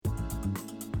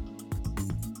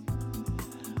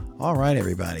All right,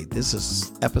 everybody. This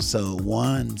is episode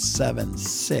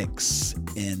 176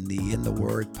 in the In the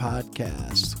Word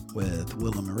podcast with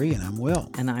Will and Marie, and I'm Will.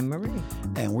 And I'm Marie.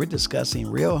 And we're discussing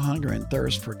real hunger and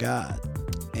thirst for God.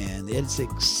 And it's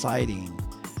exciting.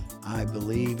 I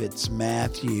believe it's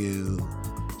Matthew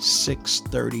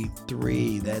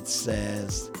 6:33 that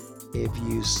says, if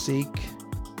you seek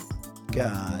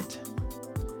God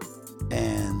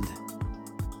and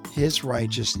His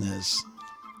righteousness,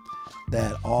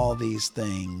 that all these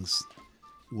things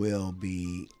will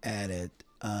be added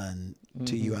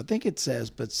unto you. I think it says,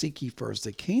 but seek ye first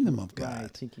the kingdom of God.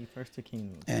 Right, seek ye first the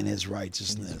kingdom of and God. His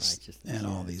righteousness, and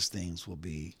all these things will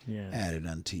be added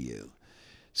unto you.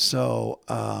 So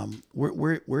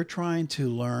we're trying to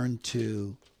learn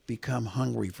to become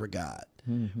hungry for God.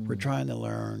 Mm-hmm. We're trying to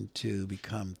learn to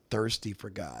become thirsty for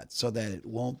God so that it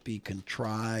won't be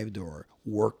contrived or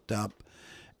worked up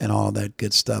and all that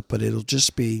good stuff, but it'll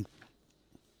just be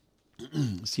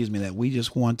that we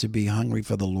just want to be hungry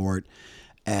for the Lord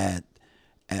at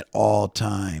all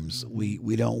times. Mm-hmm.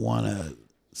 We don't want to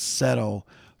settle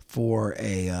for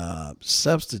a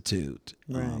substitute.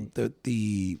 Right.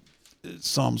 The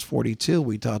Psalms 42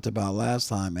 we talked about last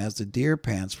time, as the deer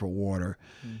pants for water,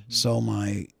 so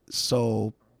my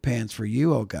soul pants for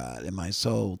you, O God, and my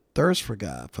soul thirsts for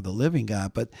God, for the living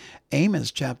God. But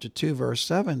Amos chapter 2 verse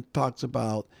 7 talks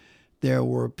about there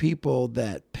were people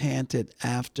that panted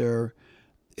after,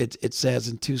 it says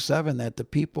in 2:7 that the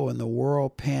people in the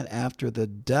world pant after the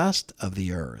dust of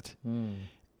the earth.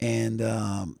 And,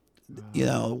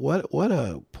 what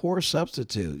a poor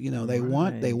substitute. They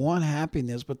want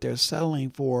happiness, but they're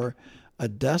settling for a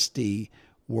dusty,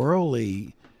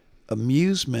 worldly,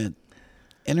 amusement,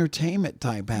 entertainment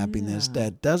type happiness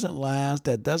that doesn't last,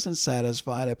 that doesn't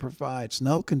satisfy, that provides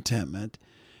no contentment.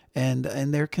 And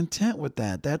they're content with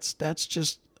that. That's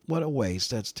just, what a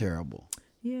waste. That's terrible.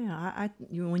 Yeah,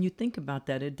 when you think about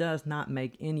that, it does not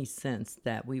make any sense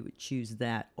that we would choose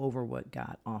that over what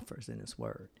God offers in His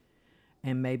Word.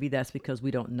 And maybe that's because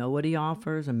we don't know what He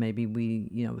offers, and maybe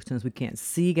we, since we can't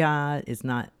see God, it's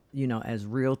not, as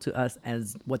real to us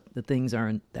as what the things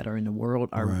are that are in the world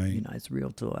are. Right. It's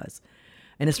real to us.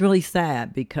 And it's really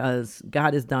sad because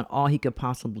God has done all He could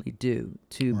possibly do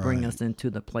to bring us into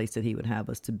the place that He would have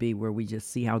us to be, where we just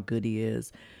see how good He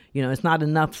is. It's not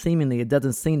enough, seemingly. It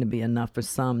doesn't seem to be enough for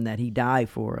some that He died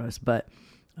for us. But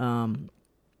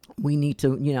we need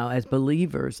to, as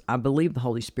believers, I believe the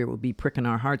Holy Spirit will be pricking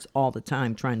our hearts all the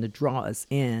time, trying to draw us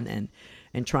in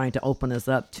and trying to open us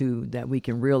up to that we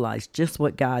can realize just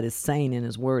what God is saying in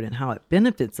His Word and how it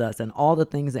benefits us, and all the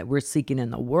things that we're seeking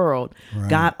in the world,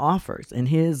 God offers, and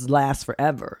His lasts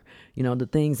forever. The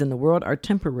things in the world are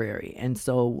temporary. And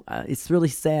so it's really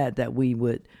sad that we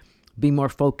would be more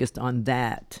focused on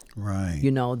that,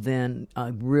 than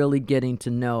really getting to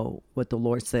know what the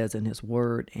Lord says in His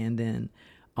Word, and then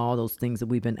all those things that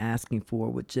we've been asking for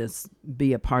would just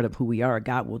be a part of who we are.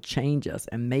 God will change us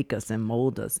and make us and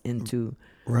mold us into,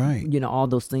 all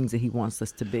those things that He wants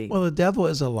us to be. Well, the devil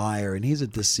is a liar, and he's a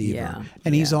deceiver.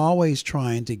 And he's always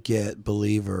trying to get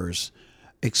believers,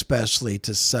 especially,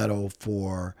 to settle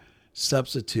for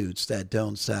substitutes that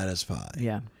don't satisfy.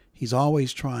 Yeah. He's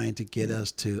always trying to get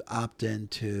us to opt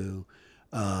into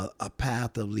a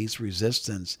path of least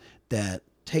resistance that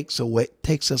takes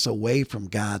us away from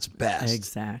God's best.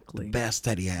 Exactly. The best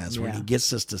that He has, where He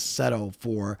gets us to settle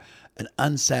for an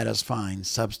unsatisfying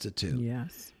substitute.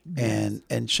 Yes.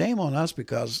 And shame on us,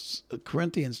 because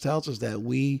Corinthians tells us that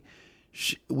we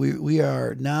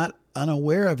are not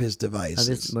unaware of His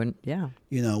devices. We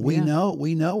know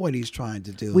what He's trying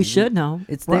to do. We should know.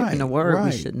 It's there in the Word.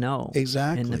 We should know.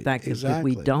 Exactly. And the fact that if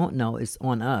we don't know, it's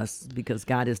on us, because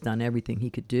God has done everything He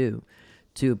could do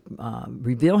to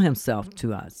reveal Himself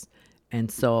to us. And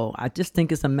so I just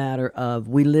think it's a matter of,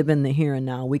 we live in the here and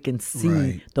now. We can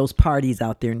see those parties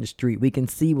out there in the street. We can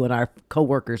see what our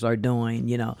coworkers are doing.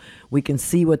 We can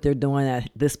see what they're doing at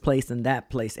this place and that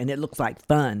place, and it looks like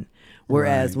fun.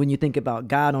 Whereas when you think about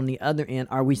God on the other end,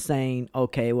 are we saying,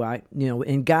 okay, well,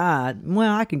 in God,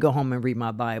 I can go home and read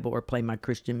my Bible or play my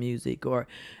Christian music,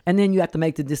 and then you have to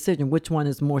make the decision, which one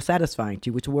is more satisfying to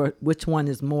you, which one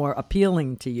is more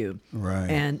appealing to you. Right.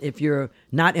 And if you're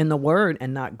not in the Word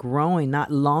and not growing,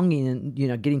 not longing,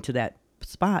 and getting to that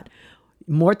spot,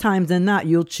 more times than not,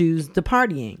 you'll choose the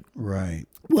partying. Right.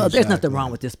 Well, there's nothing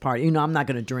wrong with this party. I'm not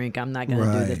going to drink. I'm not going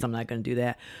to do this. I'm not going to do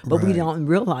that. But we don't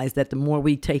realize that the more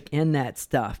we take in that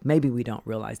stuff, maybe we don't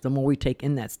realize, the more we take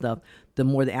in that stuff, the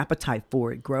more the appetite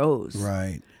for it grows.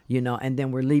 Right. And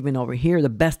then we're leaving over here the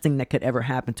best thing that could ever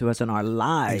happen to us in our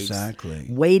lives. Exactly.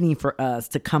 Waiting for us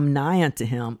to come nigh unto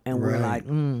Him. And we're like,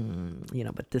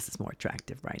 but this is more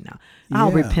attractive right now. I'll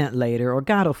Yeah. repent later, or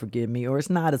God will forgive me, or it's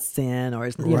not a sin, or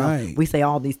it's, Right. we say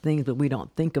all these things, but we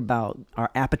don't think about our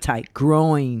appetite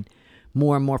growing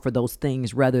more and more for those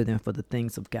things rather than for the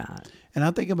things of God. And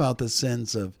I think about the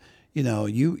sins of,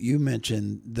 you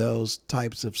mentioned those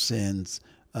types of sins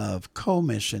of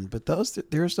commission, but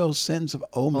there's those sins of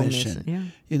omission.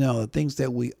 Yeah. The things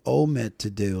that we omit to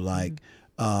do, like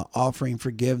offering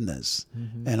forgiveness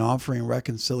and offering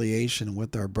reconciliation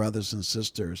with our brothers and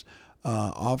sisters,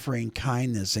 offering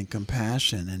kindness and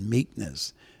compassion and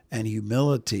meekness and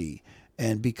humility,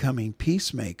 and becoming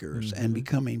peacemakers and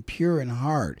becoming pure in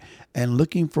heart and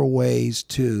looking for ways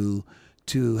to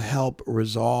help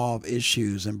resolve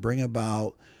issues and bring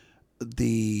about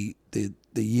the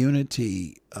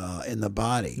unity in the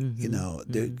body.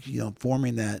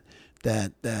 Forming that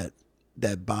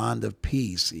bond of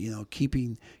peace.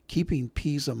 Keeping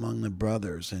peace among the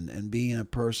brothers and being a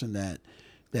person that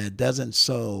doesn't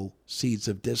sow seeds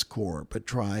of discord but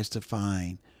tries to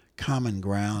find common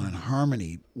ground and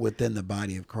harmony within the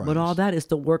body of Christ. But all that is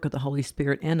the work of the Holy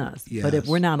Spirit in us. Yes. But if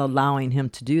we're not allowing him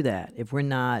to do that, if we're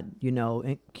not,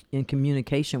 in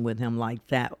communication with him like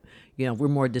that, if we're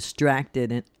more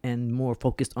distracted and more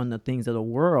focused on the things of the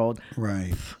world,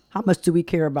 Right. how much do we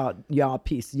care about y'all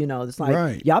peace? It's like,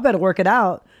 Right. y'all better work it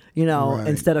out, Right.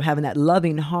 instead of having that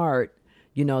loving heart,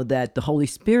 that the Holy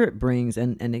Spirit brings,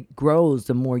 and it grows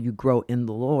the more you grow in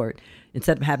the Lord.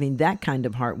 Instead of having that kind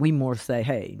of heart, we more say,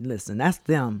 hey, listen, that's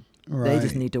them. They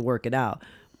just Right. need to work it out.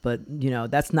 But,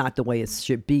 that's not the way it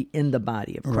should be in the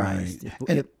body of Christ.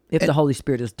 Right. If the Holy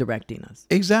Spirit is directing us.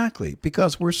 Exactly,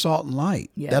 because we're salt and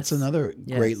light. Yes. That's another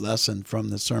great Yes. lesson from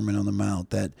the Sermon on the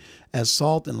Mount, that as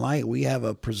salt and light, we have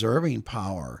a preserving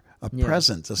power, a Yeah.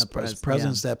 presence, A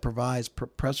presence that provides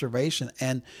preservation,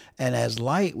 and as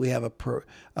light, we have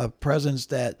a presence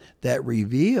that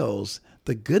reveals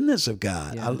the goodness of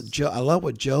God. Yes. I love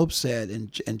what Job said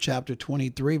in chapter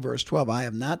 23, verse 12. I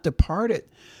have not departed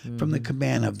from the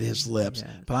command of his lips,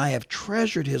 but I have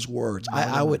treasured his words.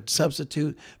 I would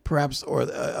substitute perhaps, or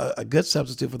a good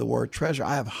substitute for the word treasure.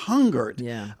 I have hungered.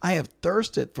 Yeah. I have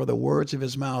thirsted for the words of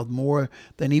his mouth more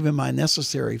than even my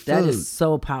necessary food. That is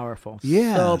so powerful.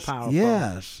 Yes. So powerful.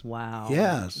 Yes. Wow.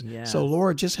 Yes. Yes. So,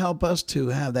 Lord, just help us to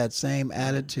have that same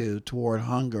attitude toward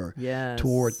hunger, Yes.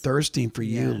 toward thirsting for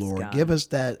you, Yes, Lord. God. Give us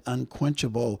that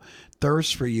unquenchable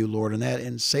thirst for you, Lord, and that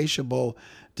insatiable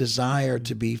desire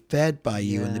to be fed by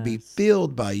you and to be Yes.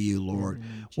 filled by you, Lord,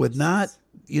 with not,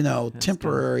 God.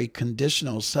 temporary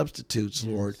conditional substitutes,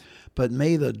 Lord. But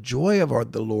may the joy of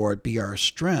the Lord be our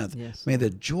strength. Yes. May the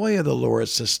joy of the Lord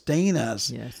sustain us.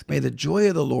 Yes, May the joy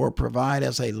of the Lord provide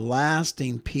us a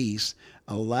lasting peace,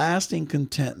 a lasting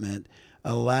contentment,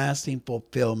 a lasting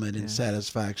fulfillment and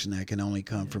satisfaction that can only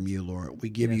come from you, Lord. We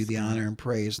give you the honor and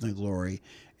praise and the glory.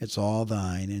 It's all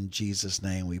thine. In Jesus'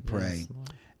 name we pray. Lord.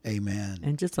 Amen.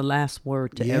 And just a last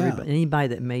word to Yeah. everybody, anybody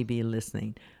that may be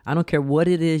listening. I don't care what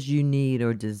it is you need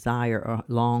or desire or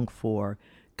long for.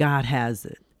 God has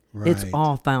it. It's Right.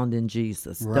 all found in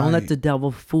Jesus. Don't let Right. the devil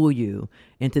fool you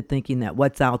into thinking that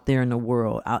what's out there in the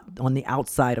world, out on the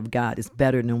outside of God, is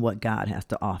better than what God has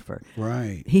to offer.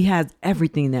 Right. He has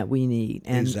everything that we need.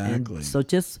 And Exactly. so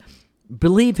just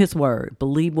believe his word,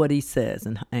 believe what he says,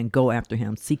 and go after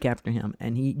him, seek after him,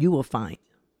 and you will find.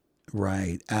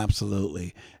 Right,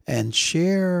 absolutely. And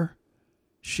share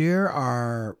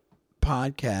our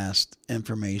podcast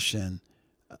information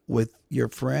with your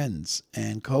friends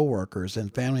and coworkers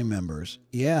and family members.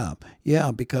 Yeah,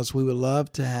 because we would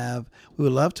love to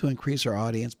increase our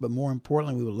audience, but more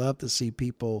importantly, we would love to see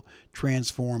people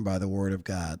transformed by the word of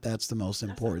God. That's the most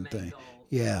important thing.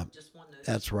 Yeah,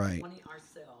 that's right. Wanting for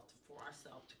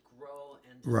ourselves to grow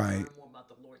and Right. learn more about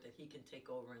the Lord, that he can take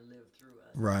over and live through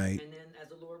us. Right. And then as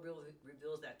the Lord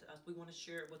reveals that to us, we want to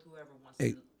share it with whoever wants to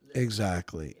listen.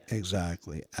 Exactly.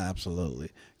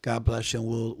 Absolutely. God bless you,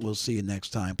 and we'll see you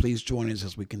next time. Please join us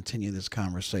as we continue this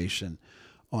conversation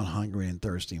on hungry and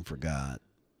thirsting for God.